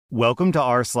Welcome to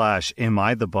r/Am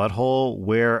I the Butthole,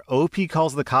 where OP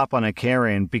calls the cop on a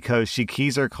Karen because she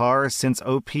keys her car since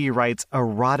OP writes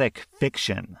erotic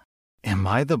fiction. Am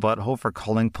I the butthole for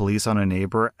calling police on a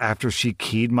neighbor after she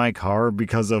keyed my car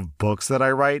because of books that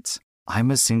I write?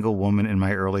 I'm a single woman in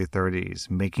my early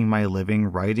 30s, making my living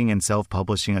writing and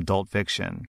self-publishing adult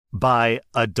fiction. By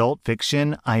adult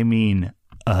fiction, I mean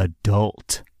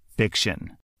adult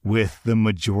fiction, with the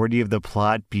majority of the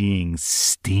plot being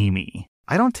steamy.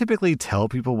 I don't typically tell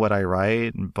people what I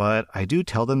write, but I do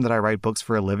tell them that I write books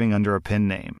for a living under a pen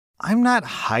name. I'm not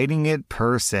hiding it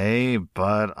per se,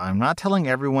 but I'm not telling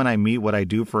everyone I meet what I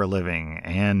do for a living,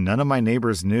 and none of my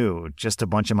neighbors knew, just a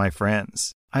bunch of my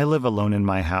friends. I live alone in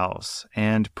my house,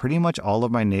 and pretty much all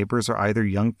of my neighbors are either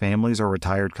young families or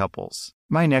retired couples.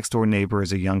 My next door neighbor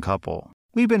is a young couple.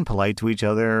 We've been polite to each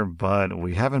other, but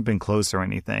we haven't been close or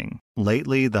anything.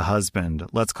 Lately, the husband,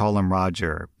 let's call him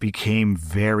Roger, became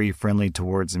very friendly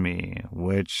towards me,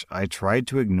 which I tried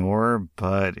to ignore,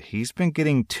 but he's been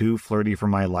getting too flirty for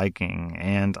my liking,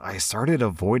 and I started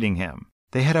avoiding him.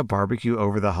 They had a barbecue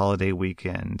over the holiday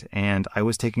weekend, and I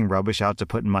was taking rubbish out to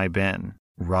put in my bin.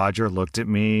 Roger looked at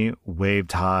me,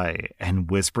 waved hi, and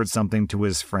whispered something to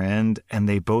his friend, and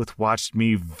they both watched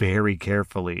me very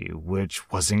carefully,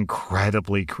 which was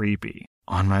incredibly creepy.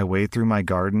 On my way through my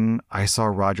garden, I saw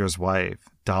Roger's wife,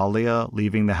 Dahlia,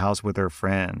 leaving the house with her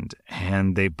friend,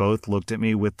 and they both looked at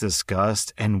me with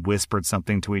disgust and whispered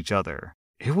something to each other.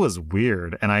 It was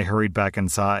weird, and I hurried back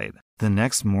inside. The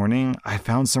next morning, I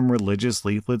found some religious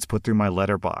leaflets put through my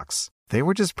letterbox. They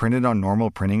were just printed on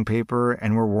normal printing paper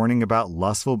and were warning about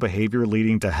lustful behavior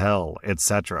leading to hell,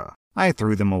 etc. I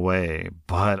threw them away,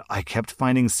 but I kept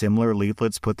finding similar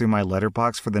leaflets put through my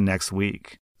letterbox for the next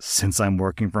week. Since I'm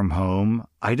working from home,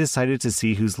 I decided to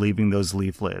see who's leaving those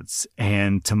leaflets,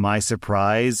 and to my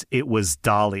surprise, it was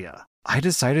Dahlia. I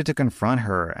decided to confront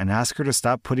her and ask her to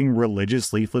stop putting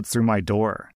religious leaflets through my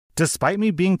door. Despite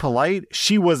me being polite,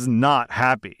 she was not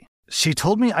happy. She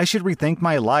told me I should rethink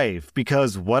my life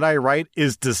because what I write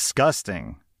is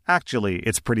disgusting. Actually,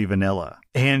 it's pretty vanilla.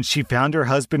 And she found her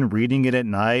husband reading it at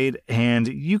night, and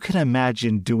you can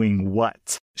imagine doing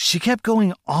what? She kept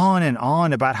going on and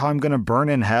on about how I'm going to burn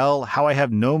in hell, how I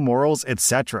have no morals,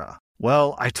 etc.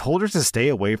 Well, I told her to stay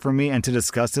away from me and to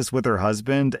discuss this with her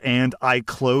husband, and I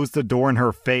closed the door in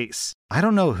her face. I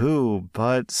don't know who,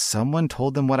 but someone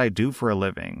told them what I do for a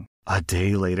living. A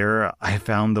day later, I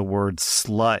found the word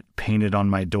slut painted on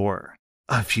my door.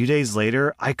 A few days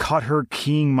later, I caught her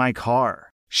keying my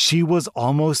car. She was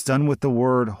almost done with the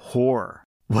word whore.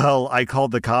 Well, I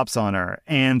called the cops on her,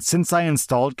 and since I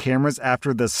installed cameras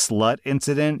after the slut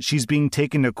incident, she's being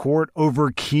taken to court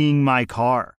over keying my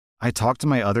car. I talked to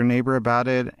my other neighbor about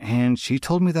it, and she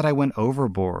told me that I went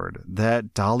overboard,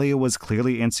 that Dahlia was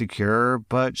clearly insecure,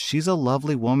 but she's a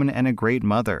lovely woman and a great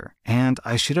mother, and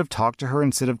I should have talked to her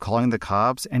instead of calling the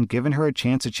cops and given her a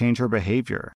chance to change her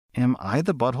behavior. Am I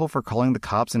the butthole for calling the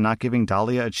cops and not giving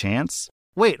Dahlia a chance?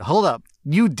 Wait, hold up.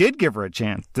 You did give her a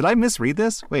chance. Did I misread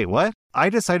this? Wait, what? I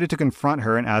decided to confront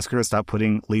her and ask her to stop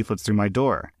putting leaflets through my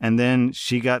door, and then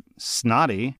she got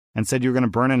snotty and said you were going to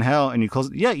burn in hell, and you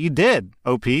closed. Yeah, you did,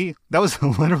 OP. That was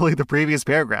literally the previous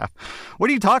paragraph. What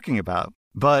are you talking about?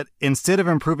 But instead of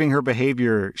improving her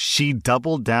behavior, she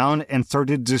doubled down and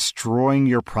started destroying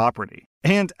your property.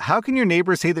 And how can your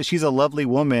neighbor say that she's a lovely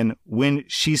woman when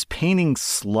she's painting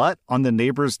slut on the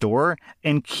neighbor's door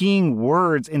and keying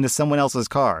words into someone else's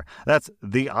car? That's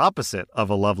the opposite of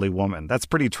a lovely woman. That's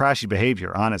pretty trashy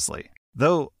behavior, honestly.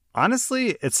 Though,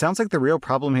 honestly, it sounds like the real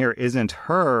problem here isn't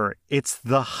her, it's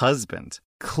the husband.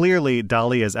 Clearly,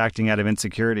 Dahlia is acting out of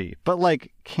insecurity, but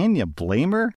can you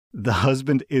blame her? The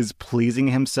husband is pleasing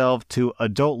himself to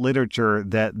adult literature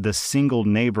that the single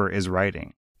neighbor is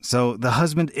writing. So the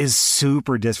husband is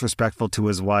super disrespectful to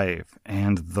his wife,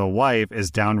 and the wife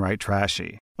is downright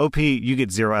trashy. OP, you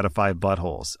get 0 out of 5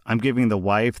 buttholes. I'm giving the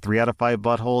wife 3 out of 5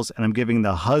 buttholes, and I'm giving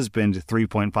the husband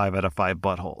 3.5 out of 5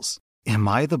 buttholes. Am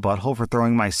I the butthole for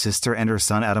throwing my sister and her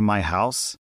son out of my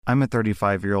house? I'm a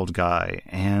 35-year-old guy,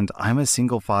 and I'm a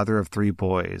single father of 3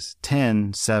 boys,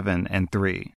 10, 7, and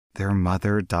 3. Their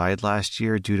mother died last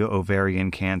year due to ovarian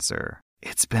cancer.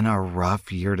 It's been a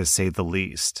rough year to say the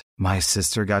least. My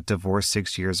sister got divorced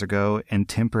 6 years ago and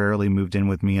temporarily moved in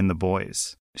with me and the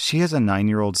boys. She has a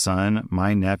 9-year-old son,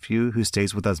 my nephew, who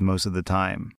stays with us most of the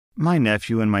time. My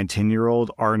nephew and my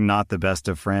 10-year-old are not the best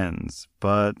of friends,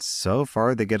 but so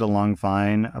far they get along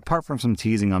fine, apart from some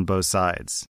teasing on both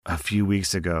sides. A few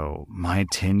weeks ago, my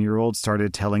 10-year-old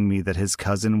started telling me that his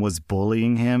cousin was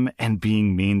bullying him and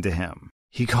being mean to him.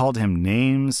 He called him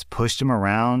names, pushed him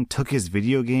around, took his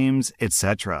video games,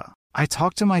 etc. I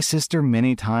talked to my sister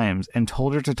many times and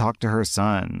told her to talk to her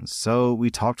son, so we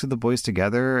talked to the boys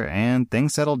together and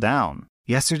things settled down.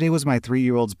 Yesterday was my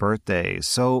 3-year-old's birthday,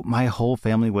 so my whole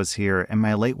family was here and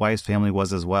my late wife's family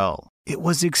was as well. It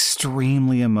was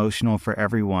extremely emotional for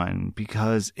everyone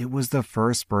because it was the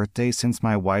first birthday since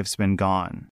my wife's been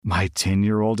gone. My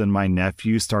 10-year-old and my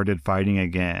nephew started fighting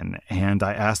again, and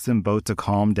I asked them both to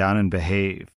calm down and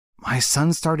behave. My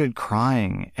son started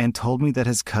crying and told me that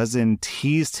his cousin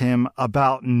teased him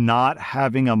about not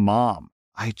having a mom.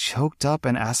 I choked up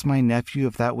and asked my nephew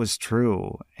if that was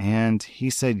true, and he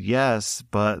said yes,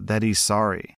 but that he's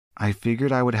sorry. I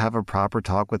figured I would have a proper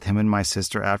talk with him and my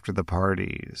sister after the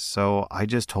party, so I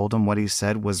just told him what he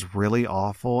said was really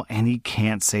awful and he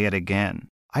can't say it again.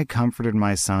 I comforted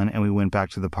my son and we went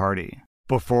back to the party.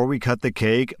 Before we cut the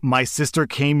cake, my sister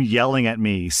came yelling at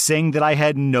me, saying that I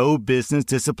had no business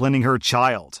disciplining her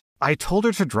child. I told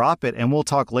her to drop it and we'll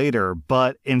talk later,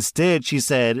 but instead she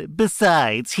said,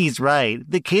 "Besides, he's right.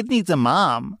 The kid needs a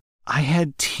mom." I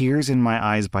had tears in my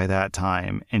eyes by that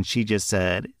time, and she just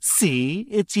said, "See,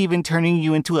 it's even turning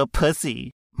you into a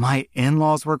pussy." My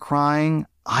in-laws were crying.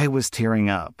 I was tearing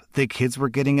up. The kids were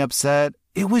getting upset.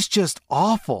 It was just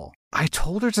awful. I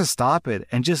told her to stop it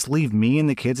and just leave me and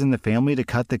the kids and the family to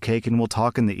cut the cake and we'll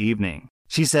talk in the evening.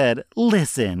 She said,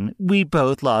 "Listen, we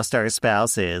both lost our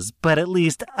spouses, but at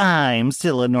least I'm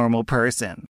still a normal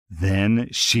person." Then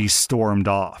she stormed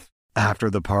off. After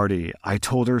the party, I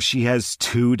told her she has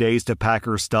 2 days to pack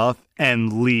her stuff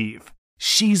and leave.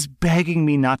 She's begging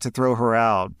me not to throw her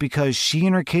out because she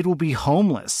and her kid will be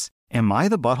homeless. Am I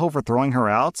the butthole for throwing her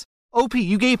out? OP,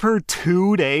 you gave her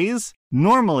 2 days?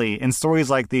 Normally, in stories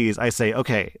like these, I say,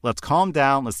 okay, let's calm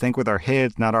down, let's think with our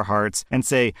heads, not our hearts, and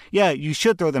say, yeah, you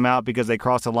should throw them out because they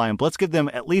crossed the line, but let's give them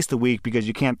at least a week because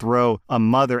you can't throw a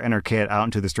mother and her kid out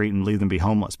into the street and leave them be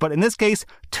homeless. But in this case,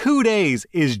 2 days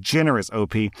is generous,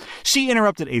 OP. She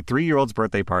interrupted a 3-year-old's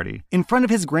birthday party in front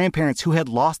of his grandparents who had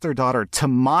lost their daughter to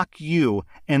mock you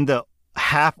and the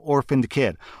half-orphaned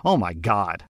kid. Oh my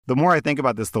God. The more I think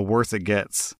about this, the worse it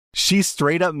gets. She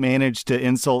straight up managed to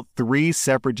insult 3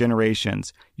 separate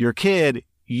generations. Your kid,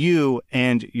 you,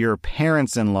 and your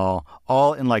parents-in-law,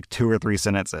 all in like 2 or 3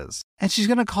 sentences. And she's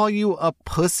gonna call you a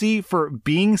pussy for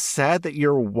being sad that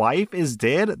your wife is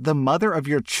dead, the mother of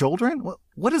your children?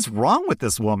 What is wrong with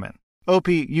this woman? OP,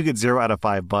 you get 0 out of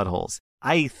 5 buttholes.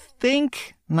 I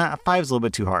think, 5's a little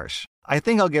bit too harsh. I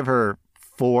think I'll give her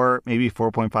 4, maybe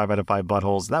 4.5 out of 5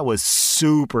 buttholes. That was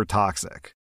super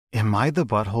toxic. Am I the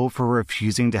butthole for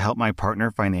refusing to help my partner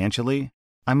financially?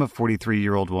 I'm a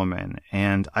 43-year-old woman,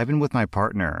 and I've been with my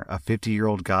partner, a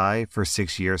 50-year-old guy, for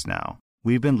 6 years now.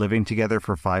 We've been living together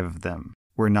for 5 of them.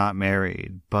 We're not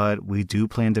married, but we do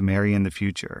plan to marry in the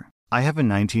future. I have a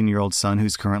 19-year-old son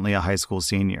who's currently a high school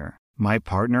senior. My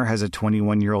partner has a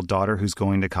 21-year-old daughter who's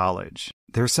going to college.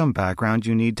 There's some background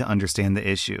you need to understand the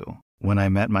issue. When I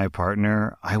met my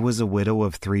partner, I was a widow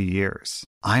of 3 years.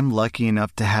 I'm lucky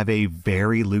enough to have a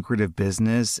very lucrative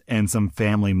business and some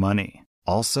family money.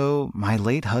 Also, my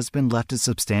late husband left a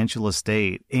substantial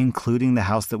estate, including the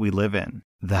house that we live in.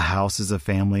 The house is a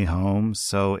family home,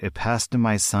 so it passed to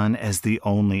my son as the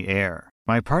only heir.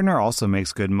 My partner also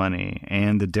makes good money,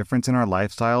 and the difference in our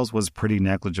lifestyles was pretty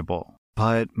negligible.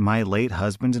 But my late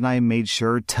husband and I made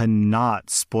sure to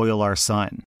not spoil our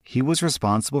son. He was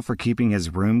responsible for keeping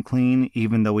his room clean,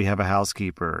 even though we have a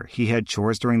housekeeper. He had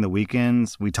chores during the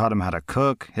weekends. We taught him how to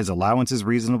cook. His allowance is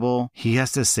reasonable. He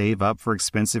has to save up for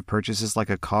expensive purchases like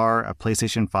a car, a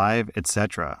PlayStation 5,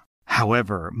 etc.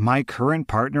 However, my current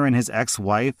partner and his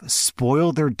ex-wife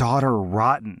spoiled their daughter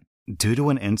rotten. Due to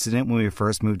an incident when we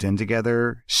first moved in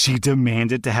together, she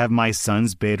demanded to have my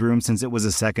son's bedroom since it was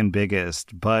the second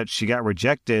biggest, but she got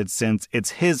rejected since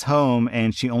it's his home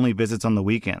and she only visits on the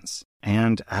weekends.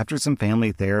 And after some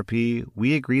family therapy,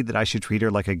 we agreed that I should treat her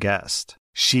like a guest.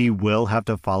 She will have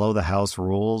to follow the house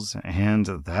rules, and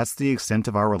that's the extent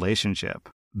of our relationship.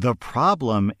 The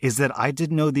problem is that I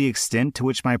didn't know the extent to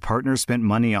which my partner spent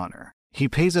money on her. He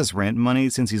pays us rent money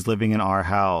since he's living in our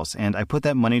house, and I put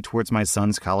that money towards my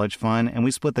son's college fund, and we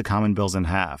split the common bills in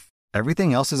half.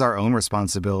 Everything else is our own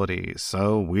responsibility,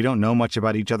 so we don't know much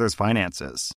about each other's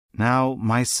finances. Now,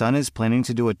 my son is planning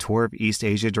to do a tour of East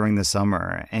Asia during the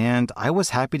summer, and I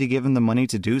was happy to give him the money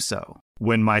to do so.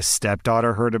 When my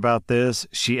stepdaughter heard about this,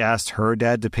 she asked her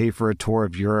dad to pay for a tour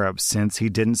of Europe since he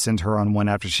didn't send her on one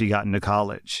after she got into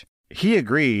college. He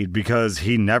agreed because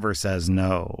he never says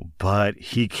no, but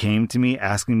he came to me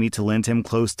asking me to lend him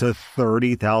close to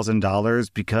 $30,000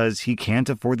 because he can't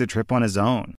afford the trip on his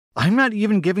own. I'm not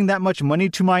even giving that much money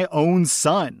to my own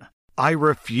son. I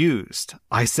refused.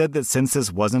 I said that since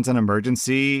this wasn't an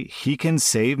emergency, he can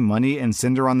save money and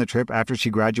send her on the trip after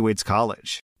she graduates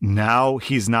college. Now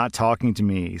he's not talking to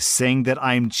me, saying that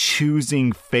I'm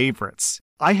choosing favorites.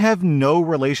 I have no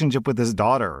relationship with his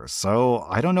daughter, so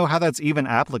I don't know how that's even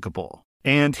applicable.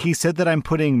 And he said that I'm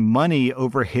putting money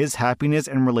over his happiness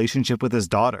and relationship with his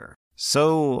daughter.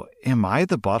 So, am I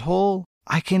the butthole?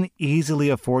 I can easily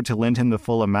afford to lend him the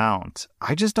full amount.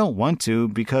 I just don't want to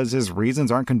because his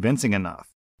reasons aren't convincing enough.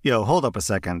 Yo, hold up a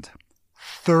second.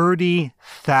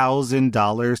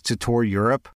 $30,000 to tour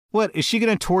Europe? What, is she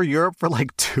gonna tour Europe for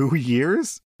like 2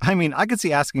 years? I mean, I could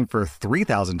see asking for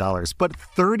 $3,000, but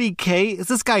 $30K? Is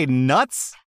this guy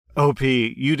nuts? OP,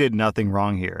 you did nothing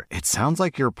wrong here. It sounds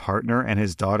like your partner and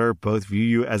his daughter both view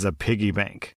you as a piggy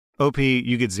bank. OP,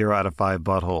 you get 0 out of 5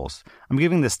 buttholes. I'm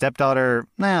giving the stepdaughter,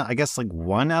 I guess like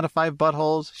 1 out of 5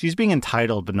 buttholes. She's being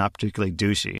entitled but not particularly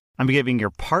douchey. I'm giving your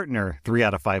partner 3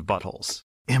 out of 5 buttholes.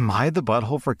 Am I the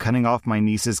butthole for cutting off my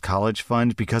niece's college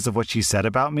fund because of what she said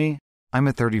about me? I'm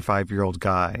a 35-year-old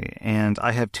guy, and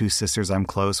I have 2 sisters I'm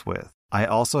close with. I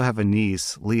also have a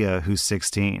niece, Leah, who's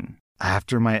 16.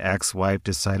 After my ex-wife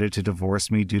decided to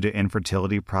divorce me due to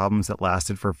infertility problems that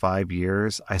lasted for 5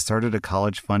 years, I started a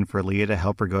college fund for Leah to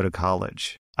help her go to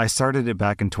college. I started it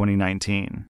back in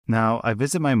 2019. Now, I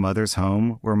visit my mother's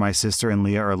home, where my sister and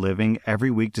Leah are living,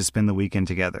 every week to spend the weekend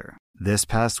together. This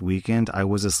past weekend, I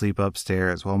was asleep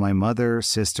upstairs while my mother,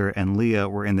 sister, and Leah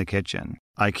were in the kitchen.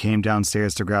 I came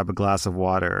downstairs to grab a glass of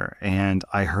water, and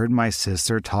I heard my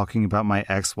sister talking about my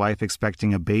ex-wife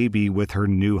expecting a baby with her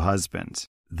new husband.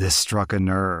 This struck a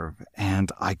nerve, and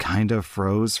I kind of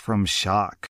froze from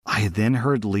shock. I then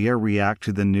heard Leah react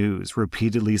to the news,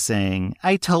 repeatedly saying,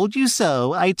 "I told you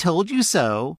so, I told you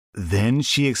so." Then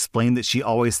she explained that she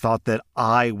always thought that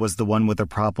I was the one with a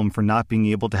problem for not being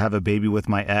able to have a baby with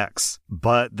my ex,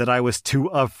 but that I was too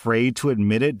afraid to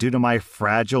admit it due to my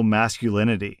fragile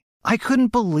masculinity. I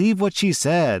couldn't believe what she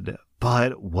said.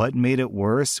 But what made it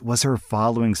worse was her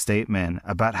following statement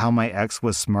about how my ex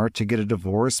was smart to get a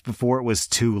divorce before it was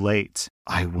too late.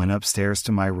 I went upstairs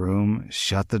to my room,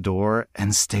 shut the door,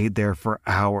 and stayed there for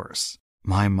hours.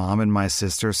 My mom and my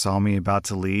sister saw me about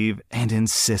to leave and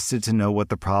insisted to know what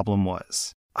the problem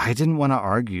was. I didn't want to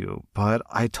argue, but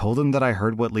I told them that I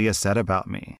heard what Leah said about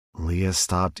me. Leah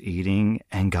stopped eating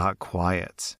and got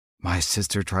quiet. My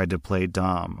sister tried to play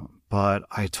dumb, but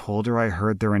I told her I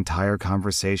heard their entire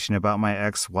conversation about my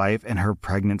ex-wife and her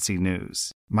pregnancy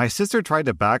news. My sister tried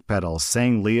to backpedal,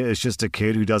 saying Leah is just a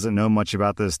kid who doesn't know much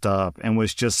about this stuff and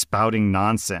was just spouting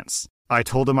nonsense. I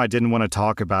told them I didn't want to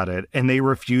talk about it, and they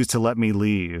refused to let me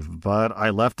leave, but I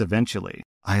left eventually.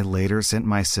 I later sent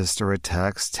my sister a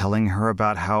text telling her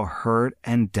about how hurt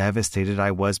and devastated I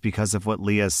was because of what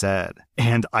Leah said.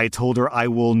 And I told her I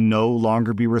will no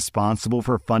longer be responsible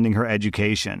for funding her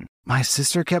education. My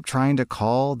sister kept trying to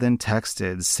call, then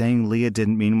texted, saying Leah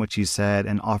didn't mean what she said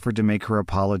and offered to make her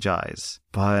apologize.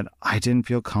 But I didn't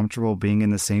feel comfortable being in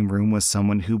the same room with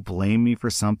someone who blamed me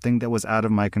for something that was out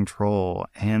of my control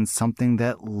and something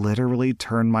that literally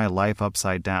turned my life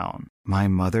upside down. My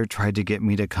mother tried to get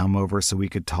me to come over so we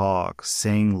could talk,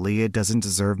 saying Leah doesn't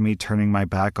deserve me turning my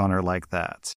back on her like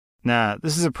that. Nah,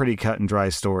 this is a pretty cut and dry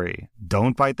story.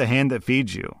 Don't bite the hand that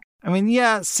feeds you. I mean,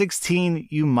 yeah, 16,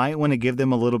 you might want to give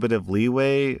them a little bit of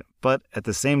leeway, but at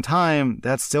the same time,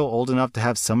 that's still old enough to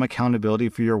have some accountability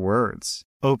for your words.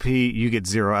 OP, you get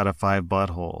 0 out of 5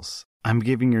 buttholes. I'm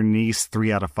giving your niece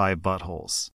 3 out of 5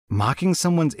 buttholes. Mocking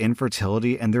someone's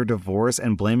infertility and their divorce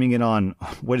and blaming it on,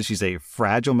 what did she say,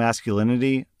 fragile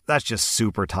masculinity? That's just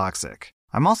super toxic.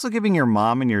 I'm also giving your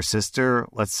mom and your sister,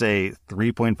 let's say,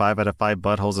 3.5 out of 5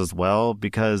 buttholes as well,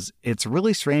 because it's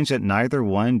really strange that neither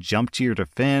one jumped to your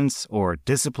defense or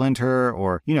disciplined her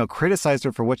or, criticized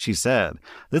her for what she said.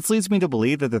 This leads me to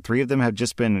believe that the 3 of them have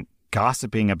just been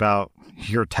gossiping about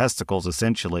your testicles,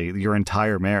 essentially, your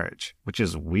entire marriage, which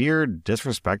is weird,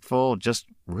 disrespectful, just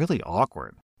really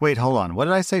awkward. Wait, hold on. What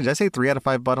did I say? Did I say 3 out of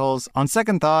 5 buttholes? On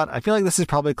second thought, I feel like this is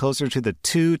probably closer to the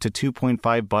 2 to 2.5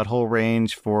 butthole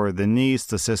range for the niece,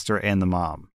 the sister, and the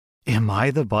mom. Am I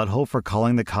the butthole for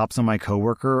calling the cops on my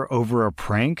coworker over a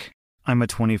prank? I'm a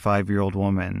 25-year-old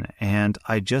woman, and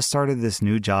I just started this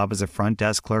new job as a front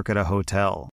desk clerk at a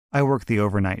hotel. I work the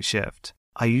overnight shift.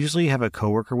 I usually have a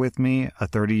coworker with me, a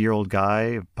 30-year-old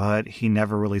guy, but he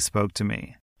never really spoke to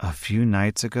me. A few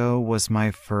nights ago was my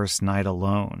first night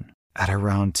alone. At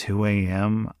around 2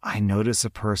 a.m., I notice a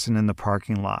person in the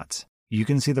parking lot. You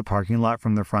can see the parking lot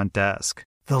from the front desk.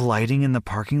 The lighting in the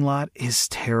parking lot is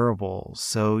terrible,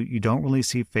 so you don't really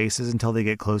see faces until they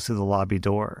get close to the lobby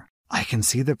door. I can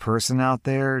see the person out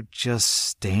there just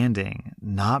standing,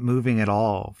 not moving at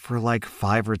all for like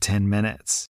 5 or 10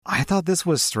 minutes. I thought this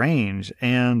was strange,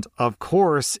 and of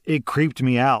course, it creeped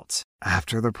me out.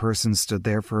 After the person stood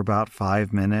there for about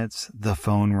 5 minutes, the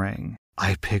phone rang.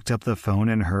 I picked up the phone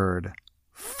and heard,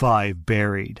 5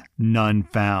 buried, none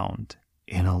found,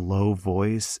 in a low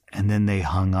voice, and then they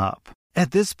hung up.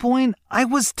 At this point, I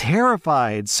was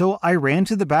terrified, so I ran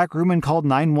to the back room and called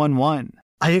 911.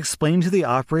 I explained to the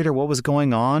operator what was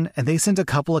going on, and they sent a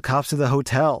couple of cops to the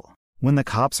hotel. When the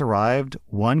cops arrived,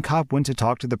 one cop went to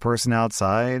talk to the person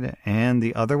outside, and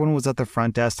the other one was at the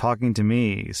front desk talking to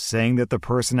me, saying that the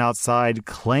person outside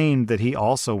claimed that he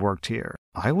also worked here.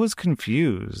 I was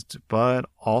confused, but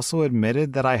also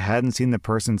admitted that I hadn't seen the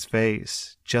person's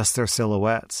face, just their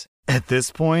silhouettes. At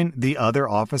this point, the other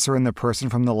officer and the person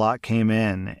from the lot came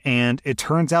in, and it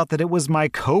turns out that it was my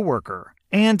coworker.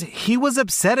 And he was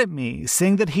upset at me,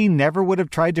 saying that he never would have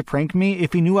tried to prank me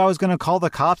if he knew I was going to call the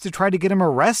cops to try to get him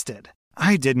arrested.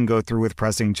 I didn't go through with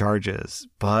pressing charges,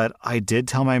 but I did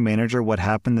tell my manager what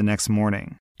happened the next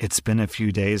morning. It's been a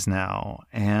few days now,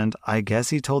 and I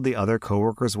guess he told the other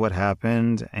coworkers what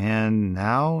happened, and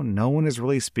now no one is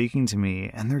really speaking to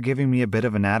me, and they're giving me a bit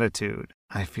of an attitude.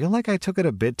 I feel like I took it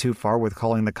a bit too far with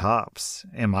calling the cops.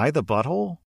 Am I the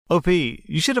butthole? OP,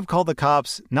 you should have called the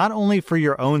cops not only for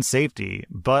your own safety,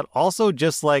 but also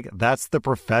just like that's the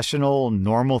professional,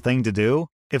 normal thing to do.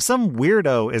 If some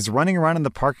weirdo is running around in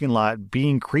the parking lot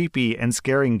being creepy and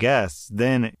scaring guests,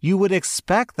 then you would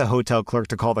expect the hotel clerk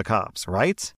to call the cops,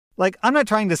 right? Like, I'm not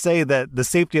trying to say that the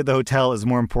safety of the hotel is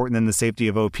more important than the safety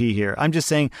of OP here. I'm just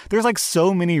saying there's like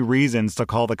so many reasons to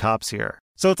call the cops here.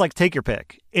 So it's like, take your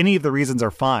pick. Any of the reasons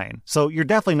are fine. So you're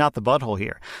definitely not the butthole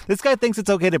here. This guy thinks it's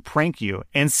okay to prank you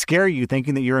and scare you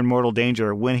thinking that you're in mortal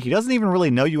danger when he doesn't even really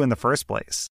know you in the first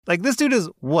place. Like, this dude is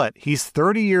what? He's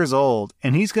 30 years old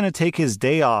and he's going to take his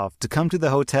day off to come to the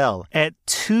hotel at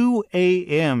 2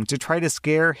 a.m. to try to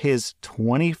scare his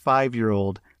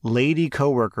 25-year-old lady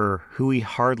coworker who he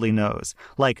hardly knows.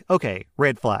 Like, okay,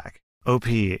 red flag. OP,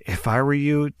 if I were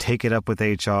you, take it up with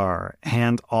HR,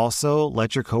 and also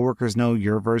let your coworkers know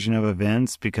your version of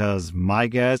events, because my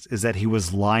guess is that he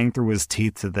was lying through his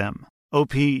teeth to them.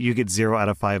 OP, you get 0 out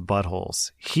of 5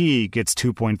 buttholes. He gets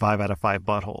 2.5 out of 5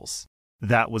 buttholes.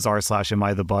 That was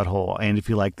r/AmITheButthole, and if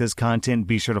you like this content,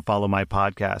 be sure to follow my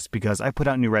podcast, because I put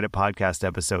out new Reddit podcast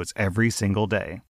episodes every single day.